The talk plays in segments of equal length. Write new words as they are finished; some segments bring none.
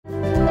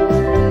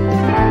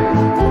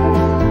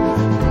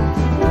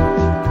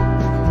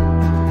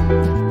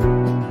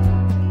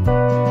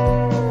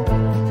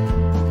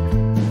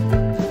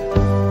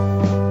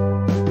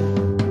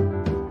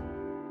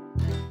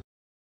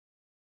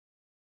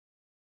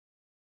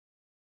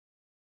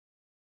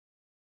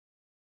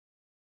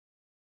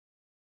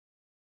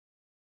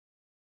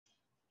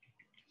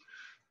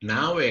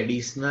Now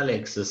additional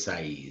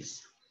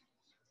exercise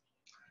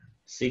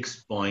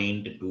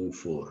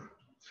 6.24.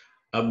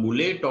 A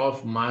bullet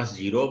of mass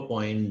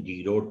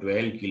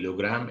 0.012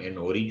 kilogram and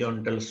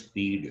horizontal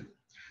speed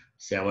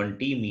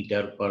 70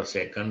 meter per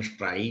second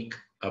strike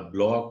a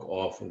block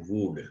of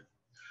wood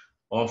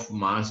of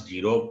mass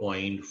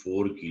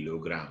 0.4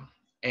 kilogram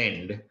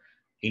and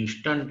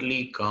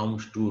instantly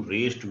comes to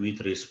rest with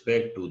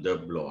respect to the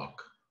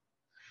block.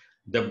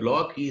 The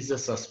block is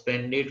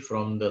suspended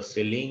from the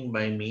ceiling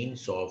by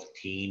means of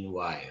thin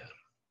wire.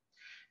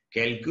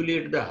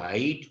 Calculate the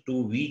height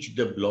to which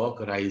the block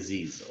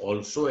rises.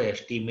 Also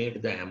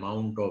estimate the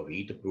amount of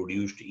heat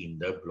produced in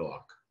the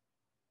block.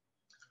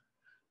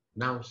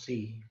 Now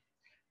see,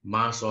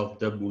 mass of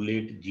the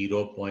bullet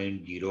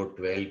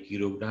 0.012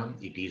 kilogram.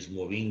 It is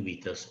moving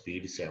with a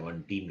speed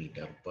 70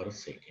 meter per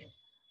second.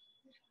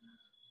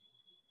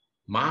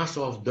 Mass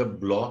of the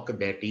block,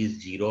 that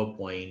is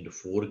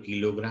 0.4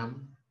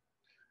 kilogram,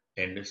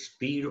 and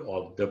speed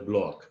of the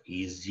block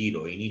is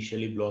 0.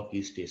 Initially block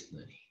is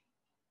stationary.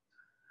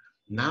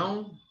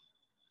 Now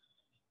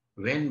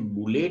when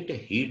bullet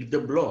hit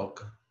the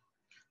block,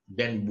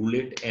 then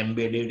bullet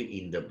embedded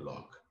in the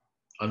block,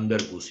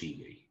 अंदर घुसी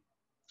गई.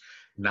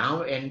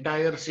 Now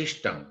entire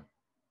system,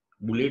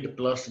 bullet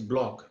plus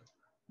block,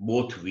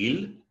 both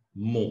will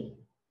move.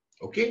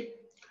 Okay.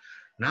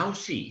 Now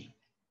see,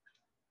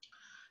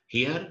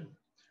 here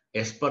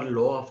as per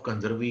law of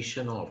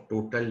conservation of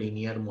total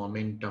linear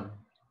momentum,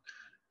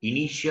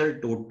 initial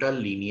total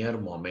linear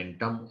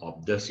momentum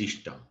of the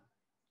system,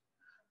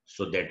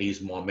 so that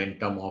is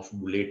momentum of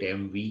bullet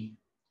mv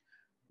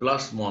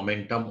plus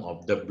momentum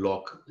of the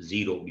block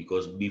 0,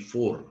 because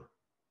before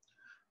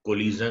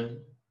collision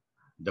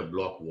the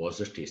block was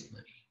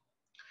stationary.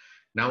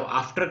 Now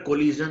after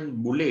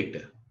collision,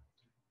 bullet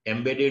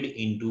embedded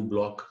into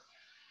block,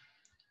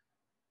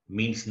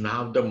 means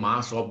now the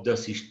mass of the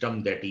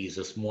system, that is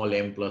a small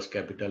m plus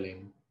capital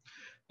M.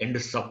 And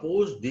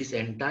suppose this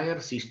entire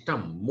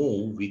system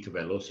move with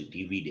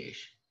velocity v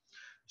dash.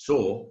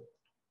 So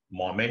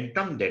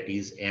momentum, that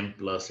is m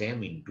plus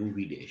m into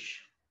v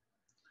dash.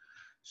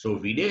 So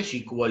v dash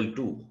equal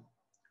to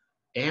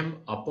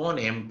m upon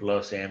m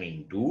plus m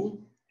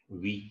into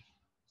v.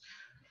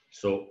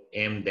 So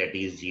m, that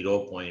is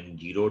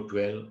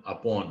 0.012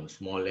 upon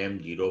small m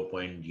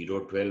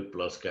 0.012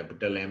 plus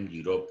capital M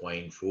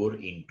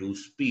 0.4 into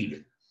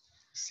speed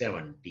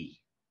 70.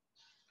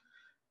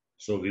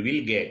 So we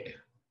will get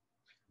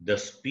the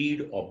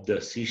speed of the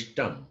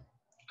system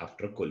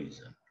after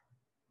collision.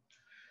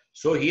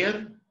 So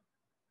here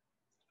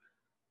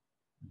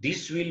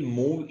this will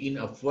move in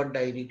upward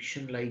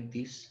direction like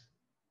this.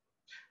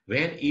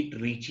 When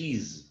it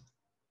reaches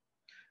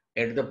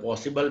at the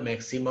possible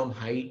maximum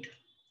height,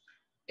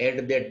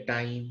 at that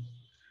time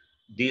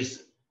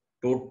this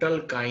total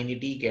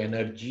kinetic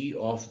energy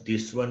of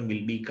this one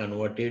will be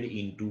converted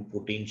into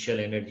potential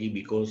energy,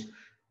 because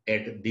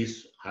at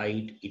this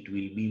height it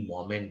will be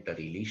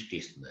momentarily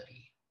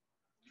stationary.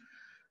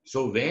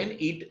 So when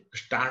it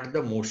starts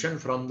the motion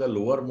from the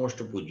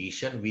lowermost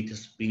position with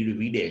speed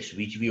v dash,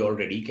 which we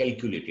already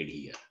calculated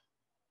here,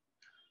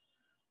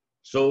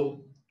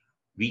 so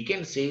we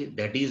can say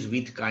that is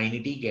with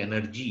kinetic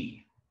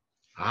energy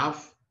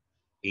half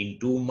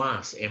into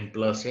mass m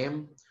plus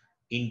m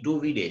into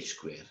v dash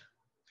square.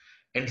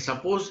 And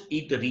suppose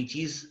it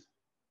reaches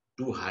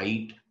to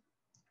height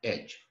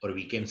h, or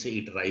we can say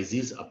it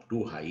rises up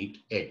to height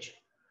h,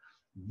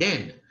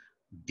 then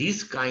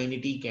this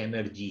kinetic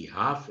energy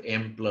half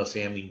m plus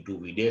m into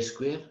v dash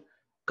square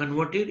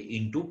converted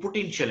into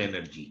potential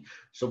energy.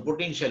 So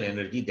potential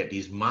energy, that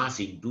is mass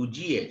into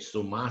gh.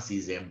 So mass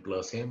is m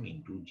plus m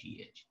into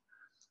gh.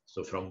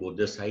 So from both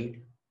the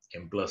side,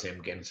 m plus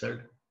m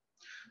cancelled.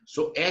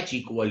 So h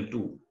equal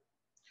to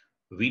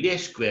v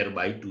dash square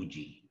by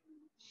 2g.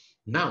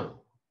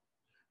 Now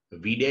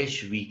v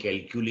dash we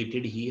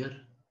calculated here,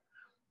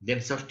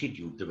 then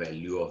substitute the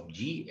value of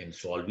g and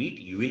solve it.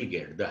 You will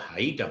get the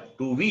height up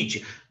to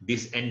which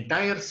this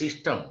entire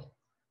system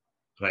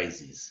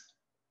rises.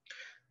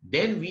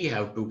 Then we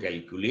have to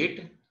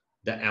calculate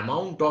the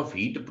amount of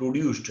heat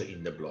produced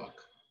in the block.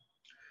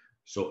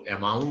 So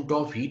amount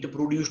of heat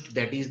produced,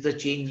 that is the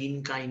change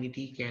in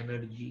kinetic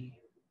energy.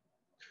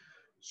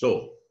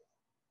 So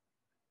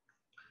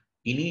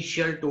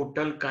initial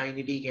total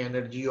kinetic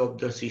energy of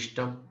the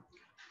system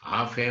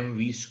half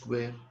mv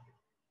square.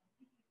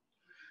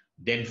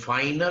 Then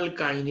final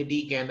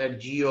kinetic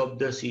energy of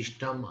the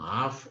system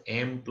half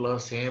m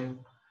plus m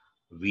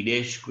v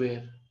dash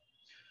square.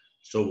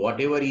 So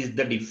whatever is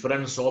the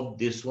difference of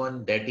this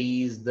one, that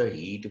is the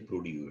heat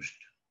produced.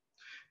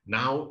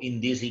 Now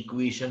in this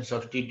equation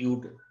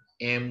substitute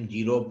m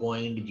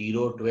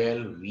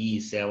 0.012 v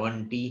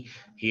 70,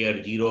 here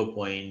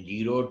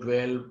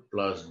 0.012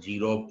 plus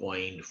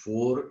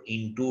 0.4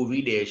 into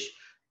v dash,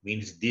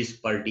 means this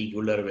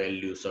particular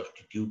value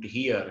substitute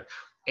here,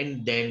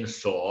 and then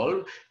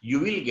solve. You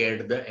will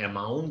get the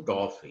amount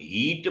of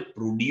heat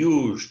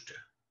produced.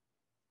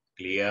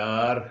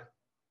 Clear?